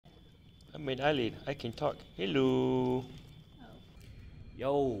I'm an eyelid. I can talk. Hello. Oh.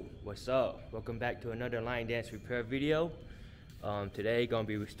 Yo, what's up? Welcome back to another lion dance repair video. Today gonna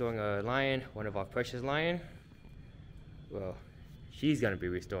be restoring a lion, one of our precious lion. Well, she's gonna be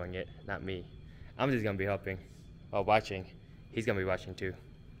restoring it, not me. I'm just gonna be helping or watching. He's gonna be watching too.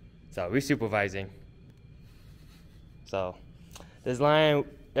 So we're supervising. So this lion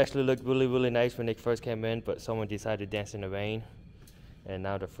actually looked really nice when they first came in, but someone decided to dance in the rain, and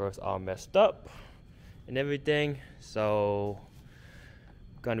now the fur's all messed up and everything. So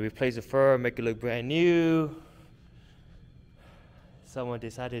gonna replace the fur, make it look brand new. Someone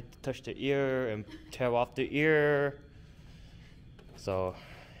decided to touch the ear and tear off the ear, so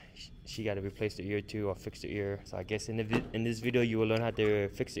she got to replace the ear too, or fix the ear. So I guess in this video you will learn how to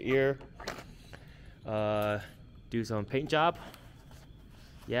fix the ear, do some paint job.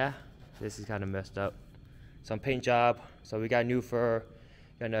 Yeah, this is kind of messed up. Some paint job. So we got new fur,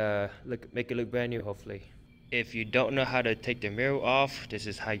 gonna make it look brand new hopefully. If you don't know how to take the mirror off, this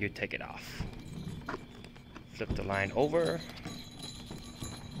is how you take it off. Flip the line over.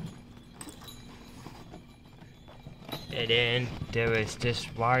 And then there is this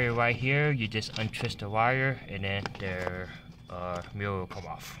wire right here. You just untwist the wire and then the mirror will come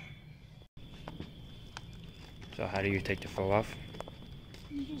off. So how do you take the fur off?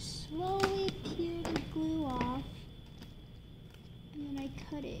 You just slowly peel the glue off, and then I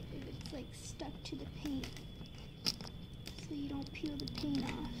cut it if it's like stuck to the paint, so you don't peel the paint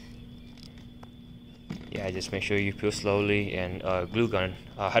off. Yeah, just make sure you peel slowly, and glue gun,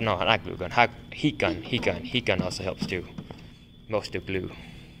 no, not glue gun, heat gun also helps too. Most of glue.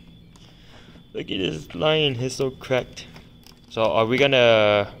 Look at this lion, he's so cracked. So are we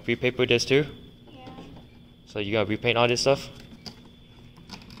gonna repaper this too? Yeah. So you gonna repaint all this stuff?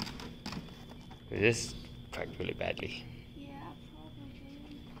 This cracked really badly. Yeah,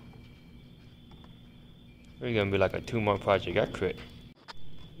 probably. We're gonna be like a 2-month project. I quit.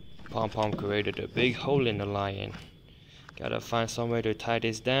 Pom created a big hole in the lion. Gotta find some way to tie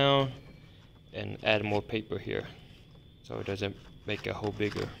this down and add more paper here so it doesn't make a hole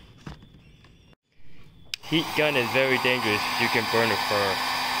bigger. Heat gun is very dangerous. You can burn the fur.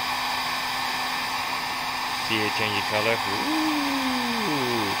 See it change color?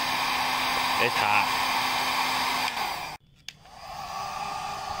 Ooh, it's hot.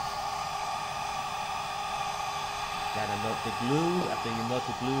 Gotta melt the glue. After you melt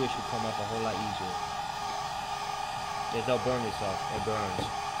the glue, it should come off a whole lot easier. Just don't burn yourself. It burns.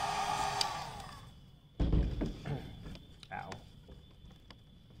 Ow.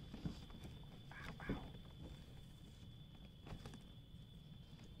 Ow, ow.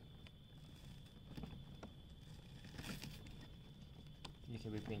 You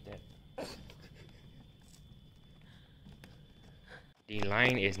can repaint that. The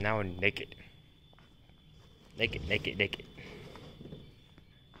lion is now naked. Naked.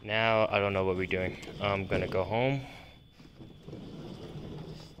 Now I don't know what we're doing. I'm gonna go home.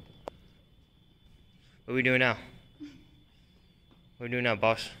 What are we doing now? What are we doing now,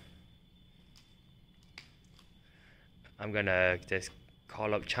 boss? I'm gonna just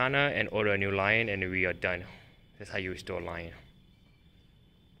call up China and order a new lion, and we are done. That's how you restore a lion.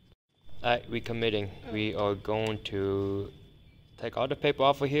 Alright, we're committing. We are going to take all the paper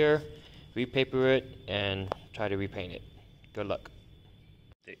off of here, repaper it, and try to repaint it. Good luck.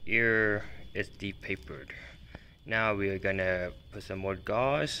 The ear is depapered. Now we are gonna put some more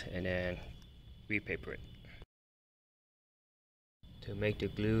gauze and then repaper it. To make the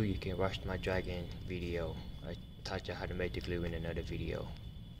glue, you can watch my dragon video. I taught you how to make the glue in another video.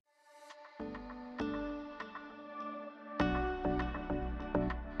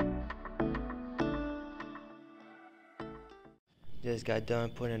 Just got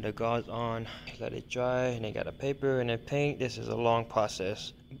done putting the gauze on, let it dry, and then got a paper and then paint. This is a long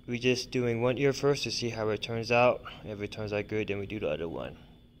process. We're just doing one ear first to see how it turns out. If it turns out good, then we do the other one.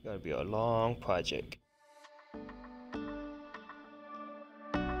 It's gonna be a long project.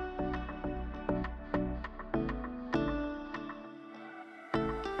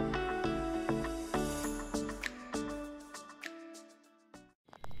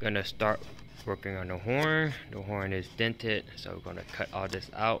 Gonna start working on the horn. The horn is dented, so we're gonna cut all this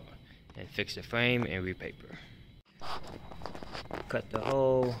out and fix the frame and repaper. Cut the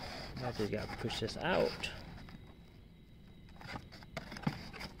hole. Now just gotta push this out.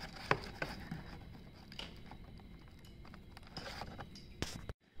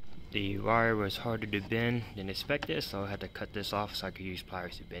 The wire was harder to bend than expected, so I had to cut this off so I could use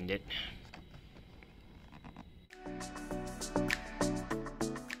pliers to bend it.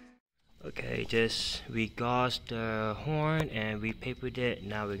 Okay, Okay, just we gauzed the horn and we papered it.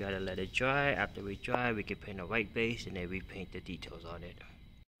 Now we gotta let it dry. After we dry, we can paint a white base and then we paint the details on it.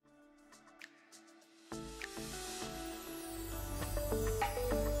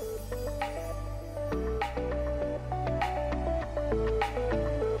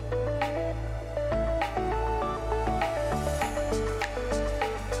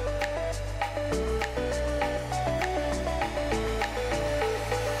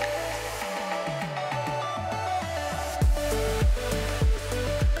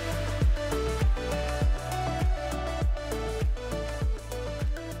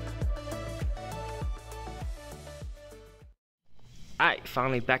 Alright,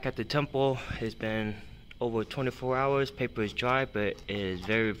 finally back at the temple. It's been over 24 hours. Paper is dry, but it is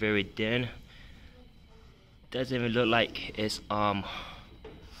very, very thin. Doesn't even look like it's got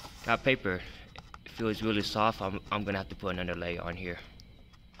paper. It feels really soft. I'm gonna have to put another layer on here.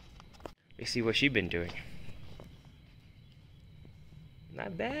 Let's see what she's been doing.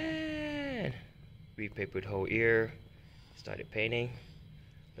 Not bad. Repapered whole ear. Started painting.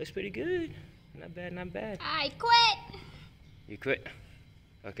 Looks pretty good. Not bad, not bad. I quit. You quit?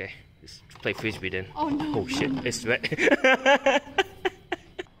 Okay, let's play frisbee then. Oh no. Oh shit, it's wet.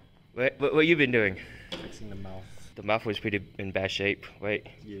 what you been doing? Fixing the mouth. The mouth was pretty in bad shape, right?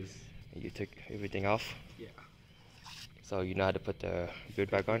 Yes. You took everything off? Yeah. So you know how to put the beard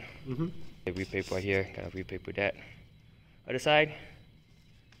back on? Mm-hmm. Repaper right here, gotta repaper that. Other side?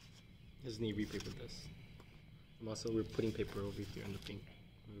 Just need to repaper this. And also we're putting paper over here on the pink.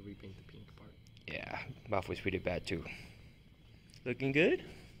 We'll repaint the pink part. Yeah, mouth was pretty bad too. Looking good?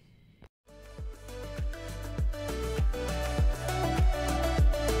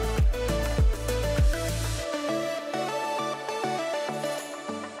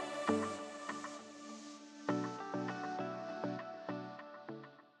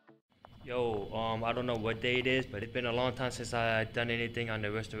 Yo, I don't know what day it is, but it's been a long time since I've done anything on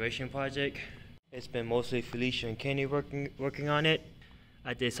the restoration project. It's been mostly Felicia and Kenny working on it.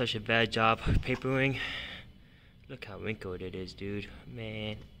 I did such a bad job papering. Look how wrinkled it is, dude.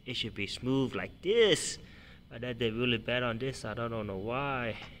 Man, it should be smooth like this. But I did really bad on this side. I don't know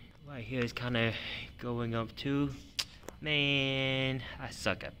why. Right here is kind of going up too. Man, I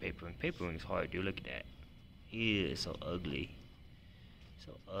suck at papering. Papering is hard, dude. Look at that. Ew, it's so ugly.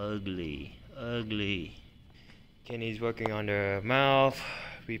 So ugly. Ugly. Kenny's working on the mouth.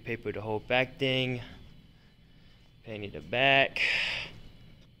 Repapered the whole back thing. Painted the back.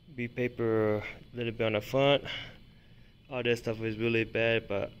 Repaper a little bit on the front. All this stuff is really bad,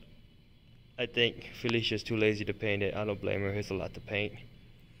 but I think Felicia's too lazy to paint it. I don't blame her. It's a lot to paint.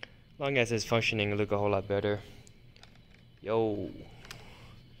 As long as it's functioning, it'll look a whole lot better. Yo,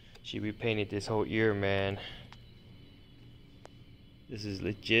 she repainted this whole ear, man. This is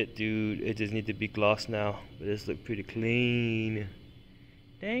legit, dude. It just needs to be glossed now, but this look pretty clean.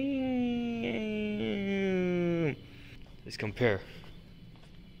 Damn. Let's compare.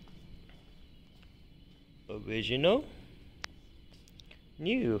 Original.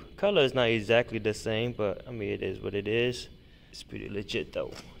 New. Color is not exactly the same, but I mean it is what it is. It's pretty legit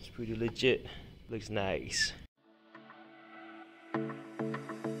though. It's pretty legit. Looks nice.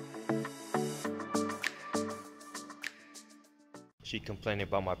 She complaining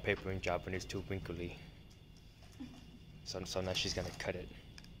about my papering job and it's too wrinkly. So now she's gonna cut it.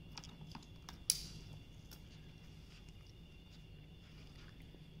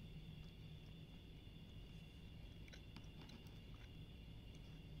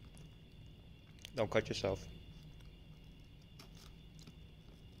 Don't cut yourself.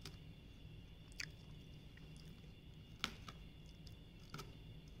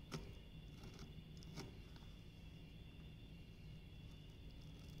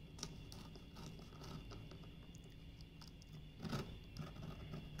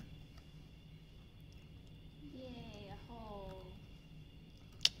 Yay, a hole.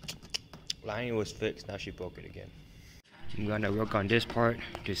 Line was fixed, now she broke it again. I'm gonna work on this part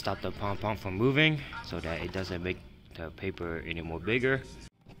to stop the pom-pom from moving so that it doesn't make the paper any more bigger.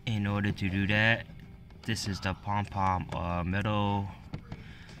 In order to do that, this is the pom-pom metal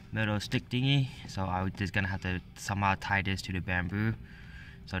stick thingy. So I'm just gonna have to somehow tie this to the bamboo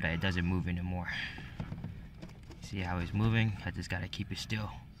so that it doesn't move anymore. See how it's moving? I just gotta keep it still.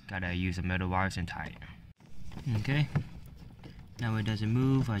 Gotta use the metal wires and tie it. Okay. Now it doesn't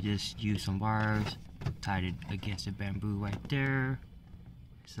move, I just use some wires, tied it against the bamboo right there.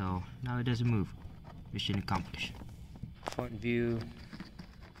 So now it doesn't move. Mission accomplished. Front view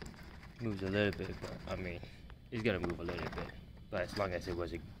moves a little bit, but I mean, it's gonna move a little bit. But as long as it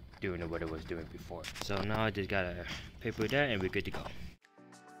wasn't doing what it was doing before. So now I just gotta paper that and we're good to go.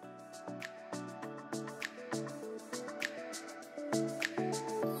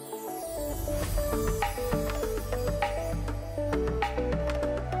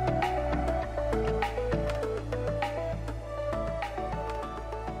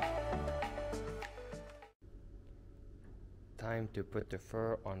 put the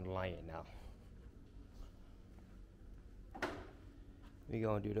fur on the lion now. We're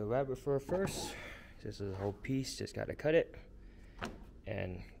gonna do the rabbit fur first. This is a whole piece, just gotta cut it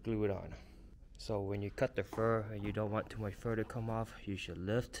and glue it on. So when you cut the fur and you don't want too much fur to come off, you should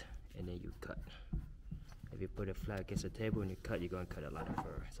lift and then you cut. If you put it flat against the table and you cut, you're gonna cut a lot of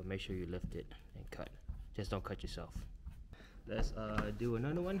fur. So make sure you lift it and cut. Just don't cut yourself. Let's do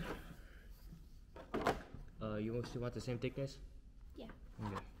another one. You still want the same thickness? Yeah.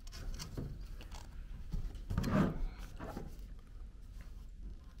 Okay.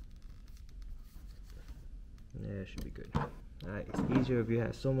 Yeah, it should be good. Alright, it's easier if you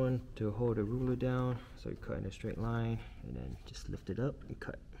have someone to hold the ruler down, so you cut in a straight line and then just lift it up and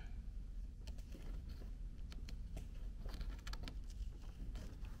cut.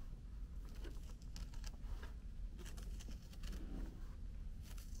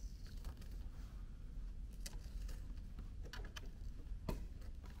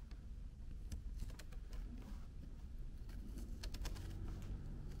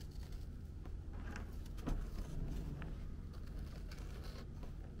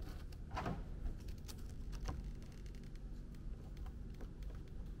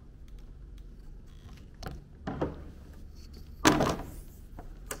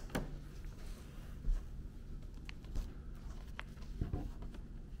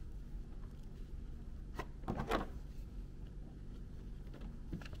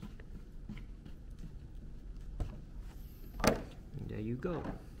 There you go.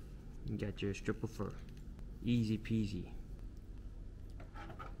 You got your strip of fur. Easy peasy.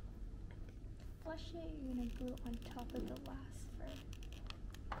 Flush it, you're gonna glue on top of the last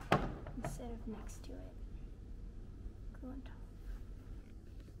fur instead of next to it. Glue on top.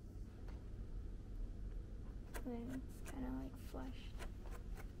 And then it's kind of like flushed.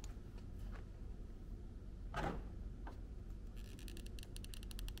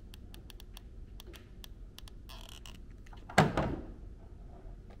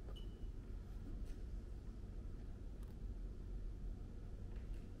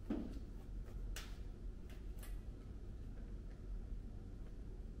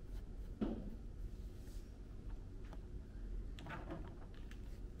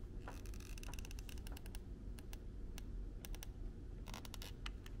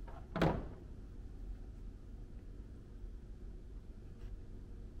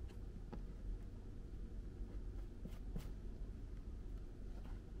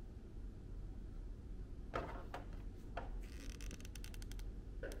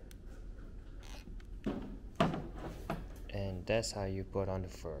 And that's how you put on the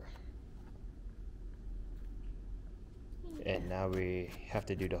fur. And now we have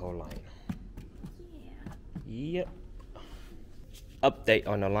to do the whole line. Yeah. Yep. Update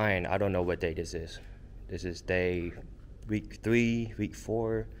on the line. I don't know what day this is. This is week 3, week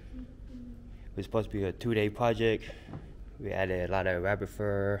 4. It was supposed to be a 2-day project. We added a lot of rabbit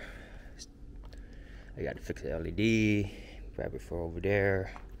fur. I got to fix the LED, rabbit fur over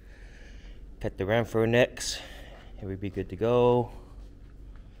there. Cut the ram fur next. And we'd be good to go.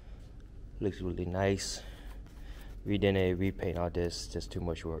 Looks really nice. We didn't repaint all this, just too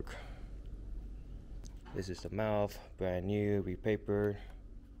much work. This is the mouth, brand new, repapered.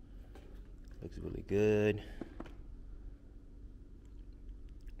 Looks really good.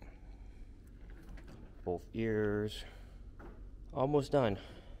 Both ears. Almost done.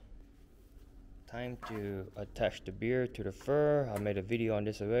 Time to attach the beard to the fur. I made a video on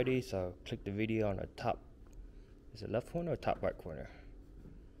this already, so click the video on the top. Is it left corner or top right corner?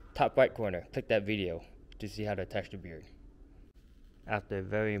 Top right corner. Click that video to see how to attach the beard. After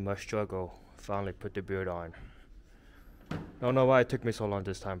very much struggle, finally put the beard on. Don't know why it took me so long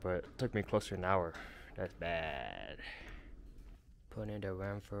this time, but it took me close to an hour. That's bad. Putting the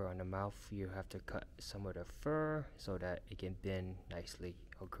ram fur on the mouth, you have to cut some of the fur so that it can bend nicely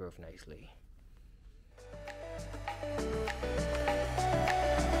or curve nicely.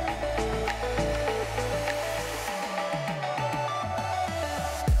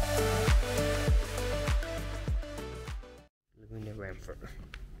 Ram fur.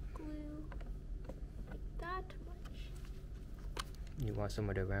 Glue that much. You want some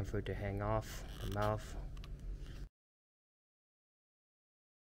of the ram fur to hang off the mouth.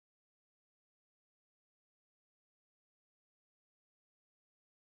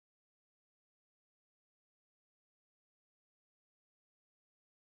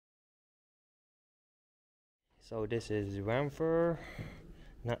 So this is ram fur,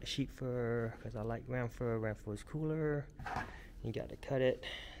 not sheep fur, because I like ram fur. Ram fur is cooler. You gotta cut it.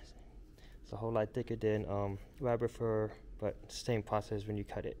 It's a whole lot thicker than rabbit fur, but same process when you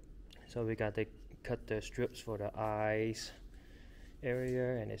cut it. So we got to cut the strips for the eyes,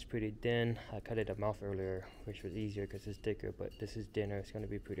 area, and it's pretty thin. I cut it a mouth earlier, which was easier because it's thicker, but this is thinner. It's going to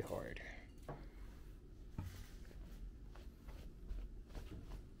be pretty hard.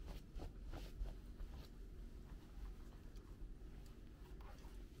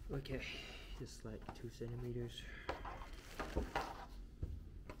 Okay, just like 2 centimeters.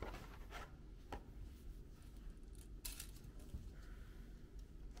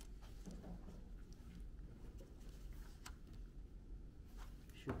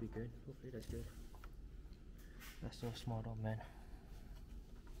 Should be good. Hopefully that's good. That's so small though, man.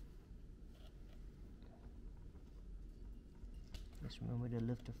 Just remember to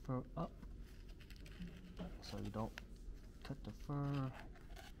lift the fur up so you don't cut the fur.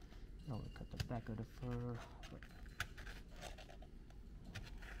 You don't cut the back of the fur.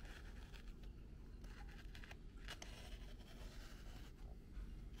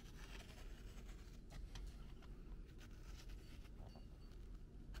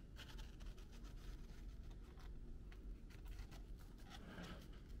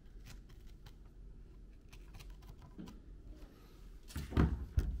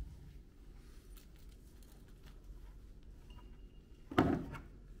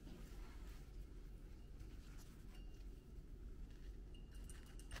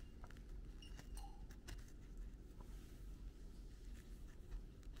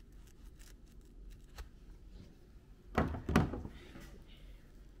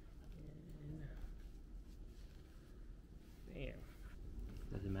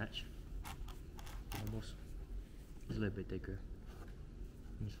 Doesn't match. Almost. It's a little bit thicker.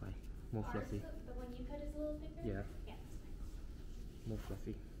 It's fine. More fluffy. The one you cut is a little thicker? Yeah. Yeah, that's fine. More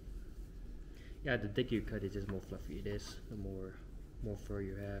fluffy. Yeah, the thicker you cut, it's just more fluffy it is. The more fur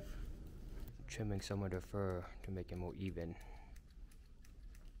you have. Trimming some of the fur to make it more even.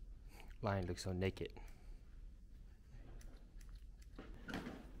 Lion looks so naked.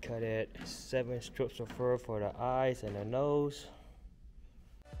 Cut it 7 strips of fur for the eyes and the nose.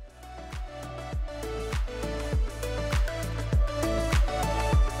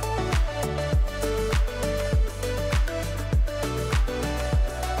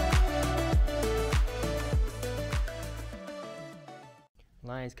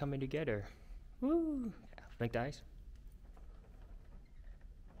 Lions coming together. Woo! Blink the eyes.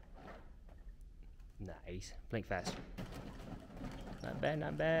 Nice. Blink fast. Not bad,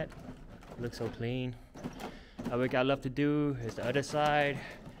 not bad. Looks so clean. What I love to do is the other side,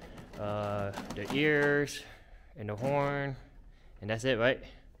 the ears and the horn, and that's it, right?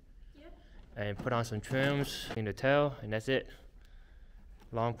 Yep. And put on some trims in the tail, and that's it.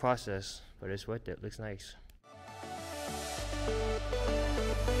 Long process, but it's worth it. Looks nice.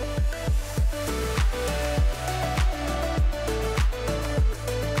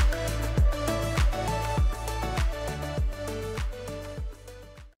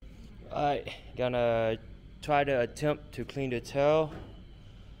 Alright, gonna try to attempt to clean the tail.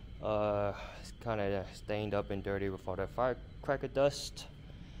 It's kind of stained up and dirty with all the firecracker dust.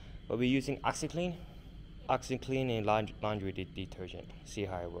 But we're using OxiClean. OxiClean and laundry detergent. See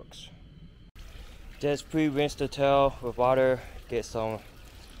how it works. Just pre-rinse the tail with water. Get some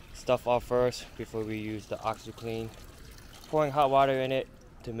stuff off first before we use the OxiClean. Pouring hot water in it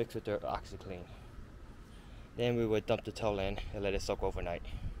to mix with the OxiClean. Then we will dump the tail in and let it soak overnight.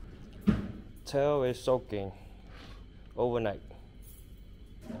 Tail is soaking overnight.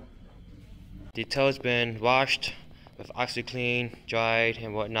 The tail's been washed with OxiClean, dried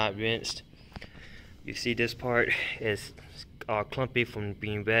and whatnot, rinsed. You see this part is clumpy from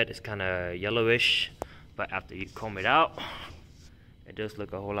being wet. It's kind of yellowish, but after you comb it out, it does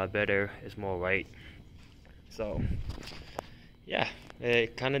look a whole lot better. It's more white. So yeah,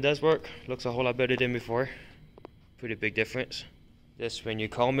 it kind of does work. Looks a whole lot better than before. Pretty big difference. Just when you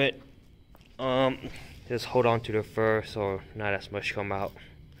comb it, just hold on to the fur so not as much come out.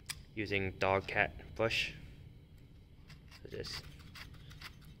 Using dog cat brush. So just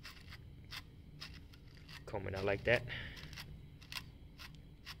comb it out like that.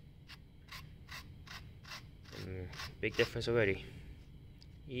 Big difference already.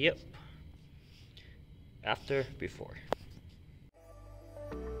 Yep. After, before.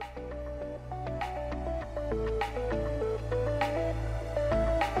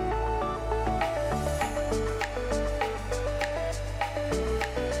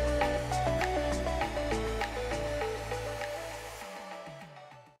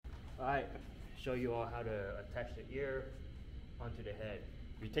 Alright, show you all how to attach the ear onto the head.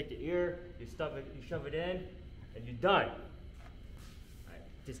 You take the ear, you shove it in, and you're done. Alright,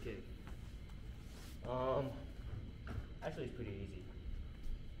 just kidding. Actually it's pretty easy.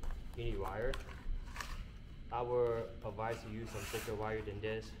 You need wire. I would advise to use some thicker wire than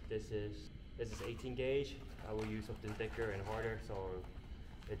this. This is 18 gauge. I will use something thicker and harder so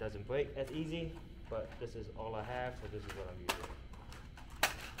it doesn't break as easy. But this is all I have, so this is what I'm using.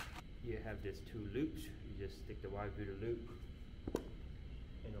 You have these 2 loops. You just stick the wire through the loop.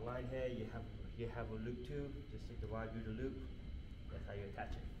 In the line head, you have a loop too. Just stick the wire through the loop. That's how you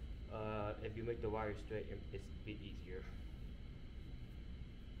attach it. If you make the wire straight, it's a bit easier.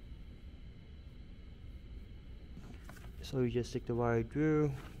 So you just stick the wire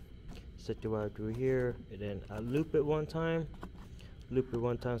through, stick the wire through here, and then I loop it one time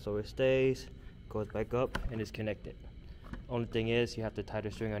so it stays, goes back up, and it's connected. Only thing is you have to tie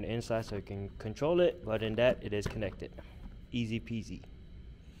the string on the inside so you can control it, but in that it is connected. Easy peasy.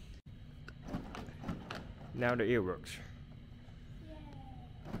 Now the ear works.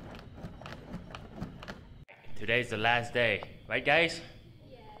 Today's the last day, right guys?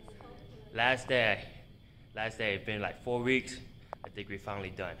 Yes. Last day. It's been like 4 weeks. I think we're finally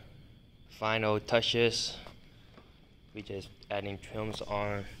done. Final touches. We just adding trims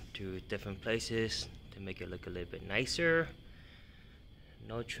on to different places to make it look a little bit nicer.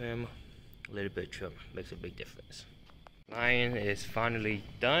 No trim, a little bit of trim makes a big difference. Lion is finally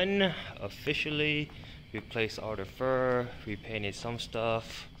done officially. Replaced all the fur, repainted some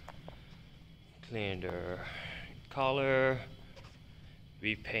stuff, cleaned the collar,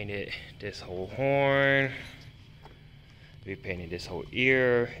 repainted this whole horn, repainted this whole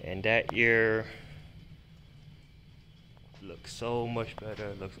ear and that ear. Looks so much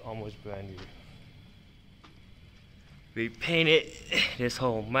better, looks almost brand new. Repainted this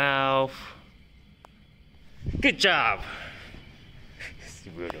whole mouth. Good job!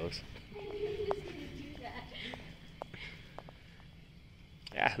 Weirdos.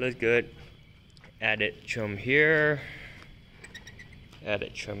 Yeah, looks good. Added trim here.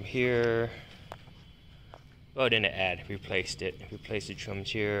 Added trim here. Oh, didn't add, replaced it. Replaced the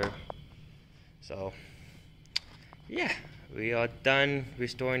trims here. So, yeah, we are done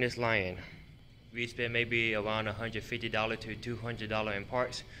restoring this lion. We spent maybe around $150 to $200 in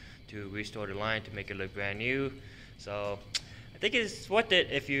parts to restore the lion to make it look brand new. So, I think it's worth it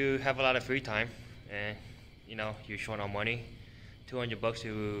if you have a lot of free time and, you know, you're short on money. $200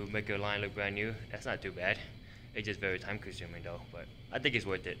 to make your lion look brand new, that's not too bad. It's just very time consuming though, but I think it's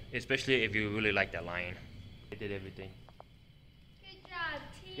worth it, especially if you really like that lion. It did everything. Good job,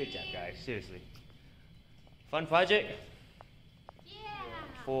 team. Good job, guys, seriously. Fun project? Yeah.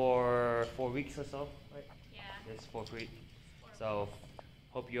 For 4 weeks or so, right? Yeah. It's 4 weeks. So,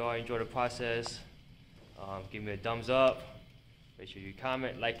 hope you all enjoy the process. Give me a thumbs up. Make sure you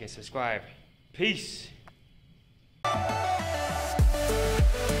comment, like, and subscribe. Peace.